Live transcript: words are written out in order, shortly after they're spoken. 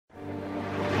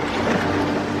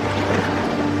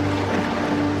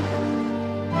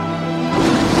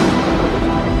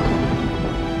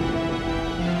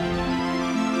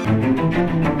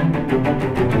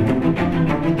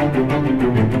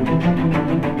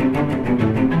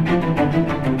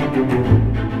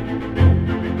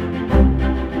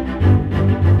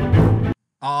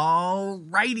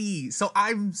Alrighty, so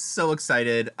I'm so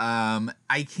excited.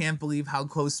 I can't believe how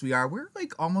close we are. We're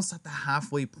like almost at the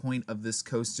halfway point of this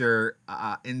coaster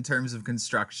in terms of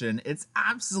construction. It's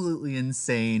absolutely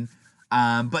insane.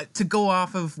 But to go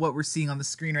off of what we're seeing on the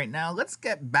screen right now, let's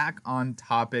get back on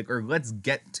topic, or let's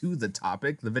get to the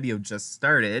topic. The video just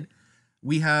started.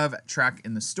 We have track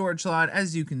in the storage lot.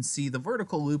 As you can see, the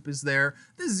vertical loop is there.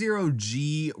 The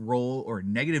 0G roll, or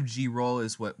negative G roll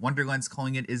is what Wonderland's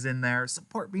calling it, is in there.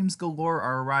 Support beams galore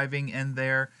are arriving in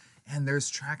there. And there's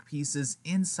track pieces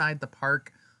inside the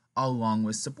park, along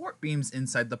with support beams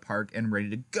inside the park and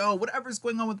ready to go. Whatever's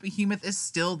going on with Behemoth is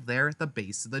still there at the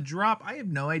base of the drop. I have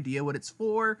no idea what it's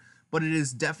for, but it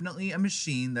is definitely a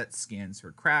machine that scans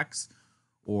for cracks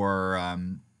or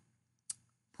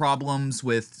problems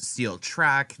with steel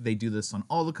track. They do this on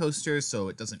all the coasters, so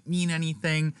it doesn't mean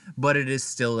anything, but it is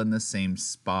still in the same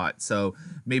spot. So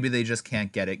maybe they just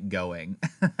can't get it going.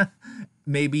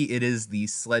 Maybe it is the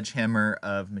sledgehammer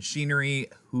of machinery.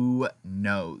 Who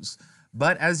knows?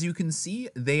 But as you can see,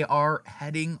 they are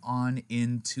heading on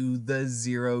into the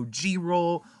 0G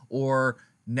roll, or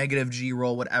negative G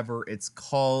roll, whatever it's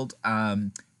called,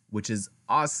 which is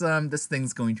awesome. This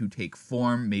thing's going to take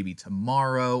form maybe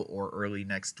tomorrow or early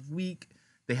next week.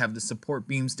 They have the support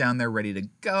beams down there ready to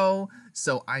go.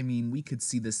 So, I mean, we could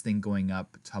see this thing going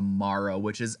up tomorrow,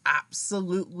 which is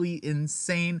absolutely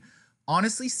insane.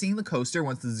 Honestly, seeing the coaster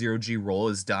once the 0G roll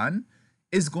is done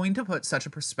is going to put such a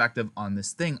perspective on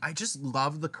this thing. I just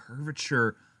love the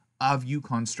curvature of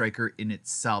Yukon Striker in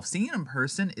itself. Seeing it in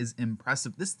person is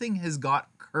impressive. This thing has got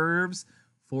curves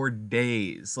for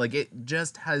days. Like, it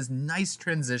just has nice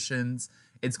transitions.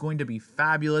 It's going to be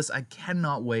fabulous. I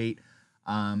cannot wait.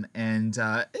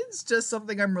 It's just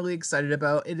something I'm really excited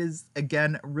about. It is,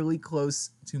 again, really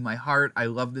close to my heart. I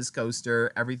love this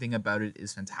coaster. Everything about it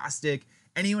is fantastic.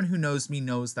 Anyone who knows me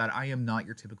knows that I am not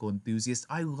your typical enthusiast.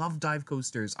 I love dive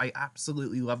coasters. I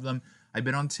absolutely love them. I've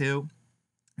been on two.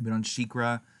 I've been on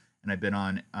Shikra, and I've been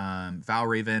on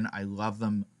Valraven. I love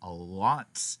them a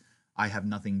lot. I have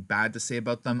nothing bad to say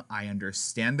about them. I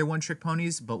understand they're one-trick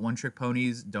ponies, but one-trick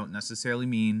ponies don't necessarily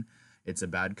mean it's a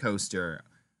bad coaster.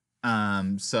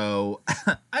 So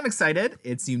I'm excited.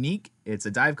 It's unique. It's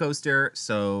a dive coaster,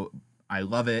 so I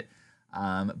love it.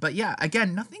 But yeah,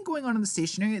 again, nothing going on in the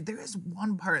stationary. There is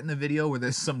one part in the video where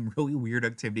there's some really weird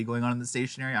activity going on in the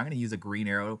stationary. I'm going to use a green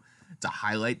arrow to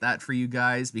highlight that for you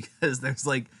guys, because there's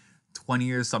like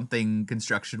 20 or something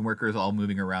construction workers all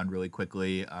moving around really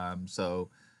quickly.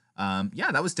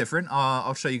 Yeah, that was different.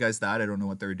 I'll show you guys that. I don't know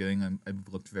what they're doing. I've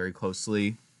looked very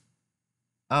closely.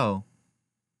 Oh.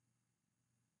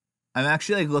 I'm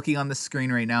actually like looking on the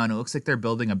screen right now, and it looks like they're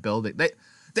building a building.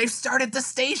 They've started the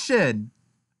station!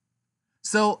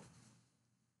 So,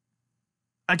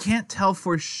 I can't tell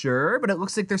for sure, but it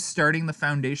looks like they're starting the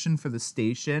foundation for the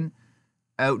station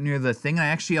out near the thing. I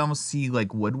actually almost see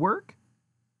like woodwork.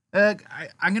 I'm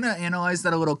going to analyze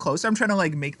that a little closer. I'm trying to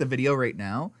like make the video right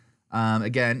now.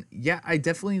 Again, yeah, I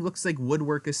definitely looks like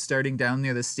woodwork is starting down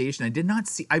near the station. I did not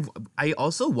see, I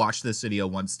also watched this video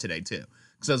once today too.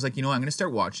 Because I was like, you know what, I'm going to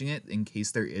start watching it in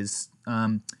case there is,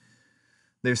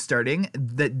 they're starting.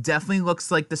 That definitely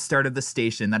looks like the start of the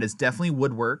station. That is definitely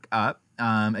woodwork up.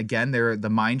 Again, the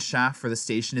mine shaft for the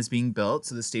station is being built.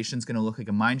 So the station's going to look like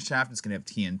a mine shaft. It's going to have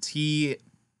TNT.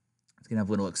 It's going to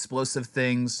have little explosive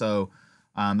things. So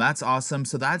that's awesome.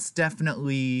 So that's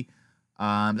definitely,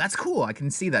 that's cool. I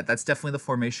can see that. That's definitely the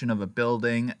formation of a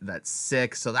building. That's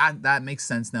sick. So that makes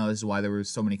sense now as to why there were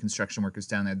so many construction workers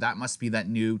down there. That must be that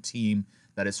new team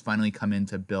that has finally come in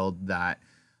to build that.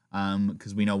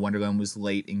 Because we know Wonderland was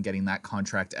late in getting that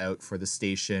contract out for the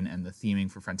station and the theming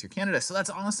for Frontier Canada. So that's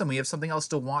awesome. We have something else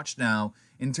to watch now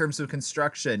in terms of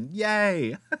construction.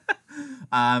 Yay!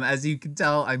 As you can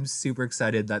tell, I'm super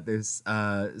excited that there's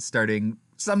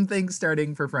something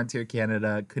starting for Frontier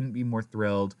Canada. Couldn't be more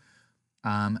thrilled.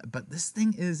 But this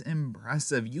thing is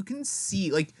impressive. You can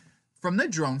see, like, from the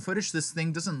drone footage, this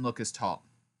thing doesn't look as tall.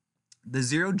 The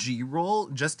 0G roll,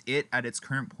 just it at its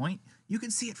current point, you can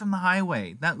see it from the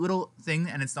highway. That little thing,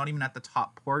 and it's not even at the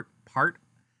top part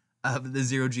of the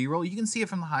 0G roll. You can see it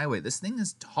from the highway. This thing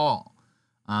is tall.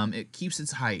 It keeps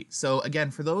its height. So again,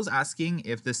 for those asking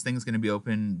if this thing's going to be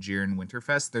open during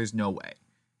Winterfest, there's no way.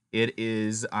 It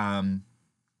is,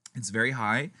 it's very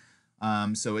high.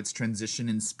 So its transition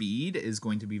in speed is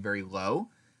going to be very low.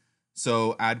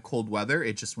 So add cold weather,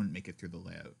 it just wouldn't make it through the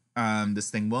layout.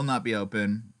 This thing will not be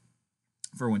open.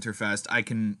 for Winterfest. I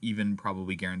can even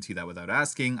probably guarantee that without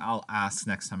asking. I'll ask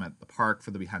next time at the park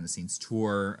for the behind the scenes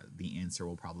tour. The answer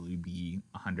will probably be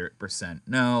 100%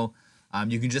 no.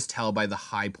 You can just tell by the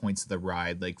high points of the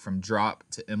ride, like from drop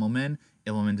to Immelman,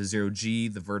 Immelman to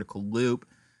 0G, the vertical loop.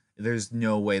 There's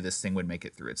no way this thing would make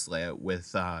it through its layout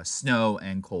with snow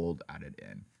and cold added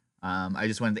in. I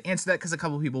just wanted to answer that because a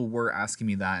couple people were asking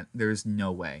me that. There's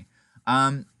no way.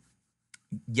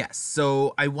 Yes,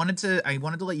 so I wanted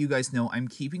to let you guys know I'm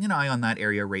keeping an eye on that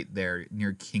area right there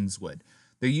near Kingswood.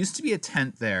 There used to be a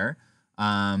tent there.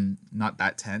 Not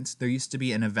that tent. There used to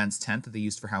be an events tent that they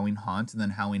used for Halloween Haunt, and then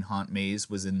Halloween Haunt Maze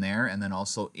was in there, and then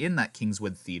also in that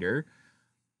Kingswood Theater.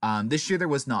 This year there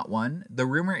was not one. The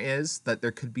rumor is that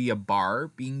there could be a bar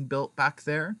being built back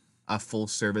there, a full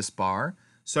service bar.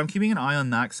 So I'm keeping an eye on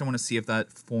that because I want to see if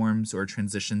that forms or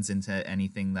transitions into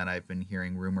anything that I've been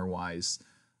hearing rumor wise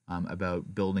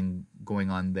about building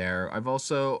going on there. I've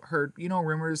also heard,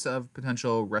 rumors of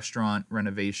potential restaurant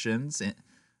renovations.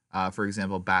 For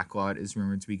example, Backlot is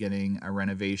rumored to be getting a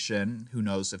renovation. Who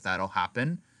knows if that'll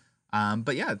happen?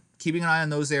 But yeah, keeping an eye on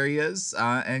those areas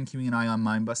and keeping an eye on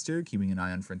Mindbuster, keeping an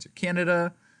eye on Frontier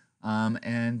Canada,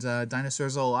 and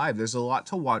Dinosaurs Are Alive. There's a lot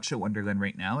to watch at Wonderland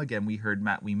right now. Again, we heard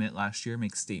Matt Ouimet last year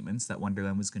make statements that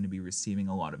Wonderland was going to be receiving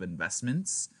a lot of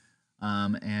investments.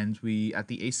 And we, at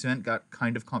the ACE event, got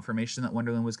kind of confirmation that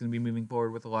Wonderland was going to be moving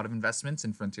forward with a lot of investments,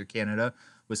 and Frontier Canada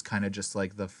was kind of just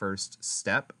like the first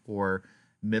step or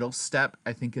middle step,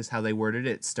 I think is how they worded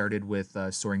it. It started with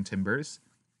Soaring Timbers.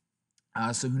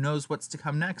 So who knows what's to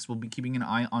come next? We'll be keeping an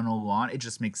eye on a lot. It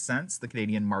just makes sense. The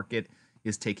Canadian market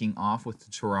is taking off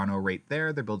with Toronto right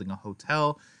there. They're building a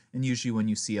hotel. And usually when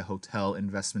you see a hotel,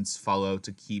 investments follow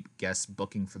to keep guests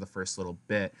booking for the first little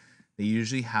bit. They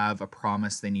usually have a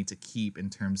promise they need to keep in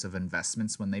terms of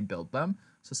investments when they build them.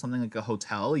 So something like a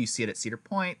hotel, you see it at Cedar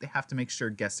Point, they have to make sure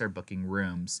guests are booking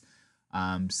rooms.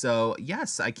 So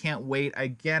yes, I can't wait.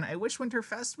 Again, I wish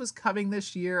Winterfest was coming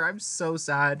this year. I'm so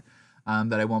sad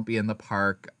that I won't be in the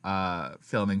park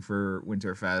filming for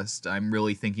Winterfest. I'm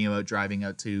really thinking about driving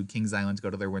out to Kings Island to go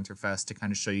to their Winterfest to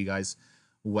kind of show you guys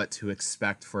what to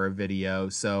expect for a video.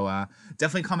 So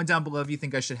definitely comment down below if you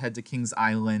think I should head to Kings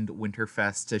Island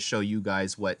Winterfest to show you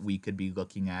guys what we could be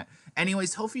looking at.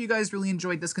 Anyways, hopefully you guys really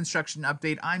enjoyed this construction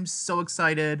update. I'm so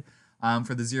excited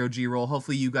for the 0G roll.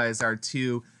 Hopefully you guys are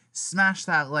too. Smash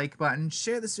that like button,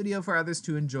 share this video for others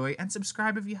to enjoy, and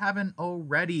subscribe if you haven't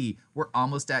already. We're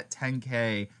almost at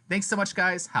 10K. Thanks so much,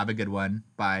 guys. Have a good one.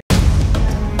 Bye.